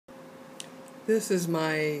This is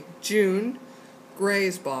my June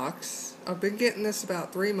Graze box. I've been getting this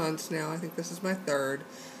about 3 months now. I think this is my third.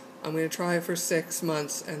 I'm going to try it for 6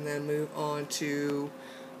 months and then move on to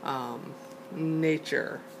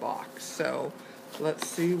nature box. So let's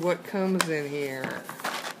see what comes in here.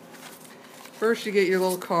 First you get your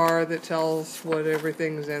little card that tells what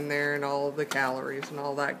everything's in there and all of the calories and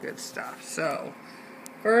all that good stuff. So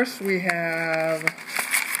first we have,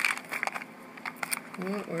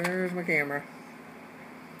 where's my camera?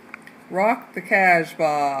 Rock the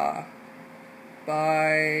Casbah.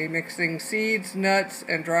 By mixing seeds, nuts,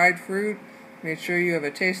 and dried fruit, make sure you have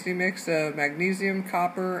a tasty mix of magnesium,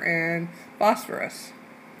 copper, and phosphorus.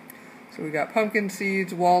 So we got pumpkin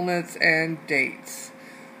seeds, walnuts, and dates.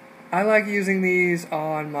 I like using these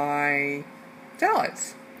on my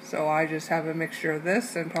salads. So I just have a mixture of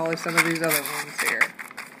this and probably some of these other ones here.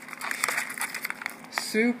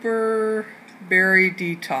 Super Berry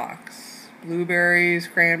Detox. Blueberries,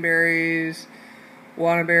 cranberries,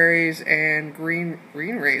 wannaberries, and green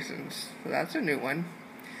raisins. So that's a new one.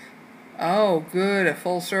 Oh, good. A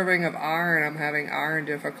full serving of iron. I'm having iron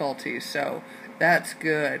difficulties, so that's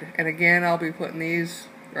good. And again, I'll be putting these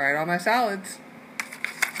right on my salads.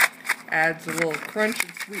 Adds a little crunch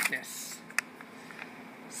and sweetness.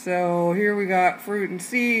 So here we got fruit and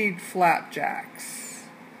seed flapjacks.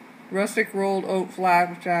 Rustic rolled oat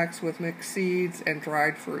flapjacks with mixed seeds and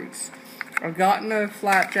dried fruits. I've gotten a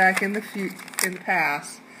flapjack in the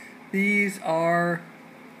past. These are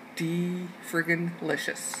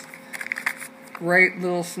friggin-licious. Great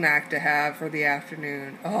little snack to have for the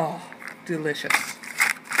afternoon. Oh, delicious.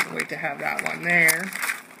 Can't wait to have that one there.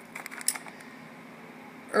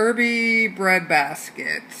 Herby bread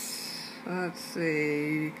baskets. Let's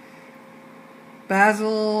see.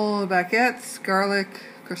 Basil baguettes, garlic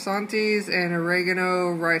croissantes, and oregano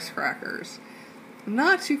rice crackers. I'm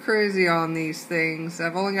not too crazy on these things.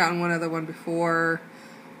 I've only gotten one other one before.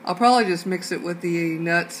 I'll probably just mix it with the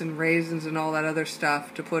nuts and raisins and all that other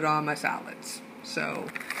stuff to put on my salads. So,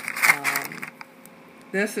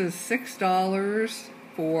 this is $6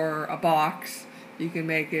 for a box. You can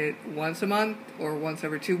make it once a month or once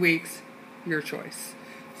every 2 weeks, your choice.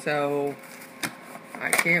 So,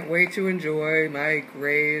 I can't wait to enjoy my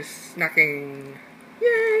Graze snacking.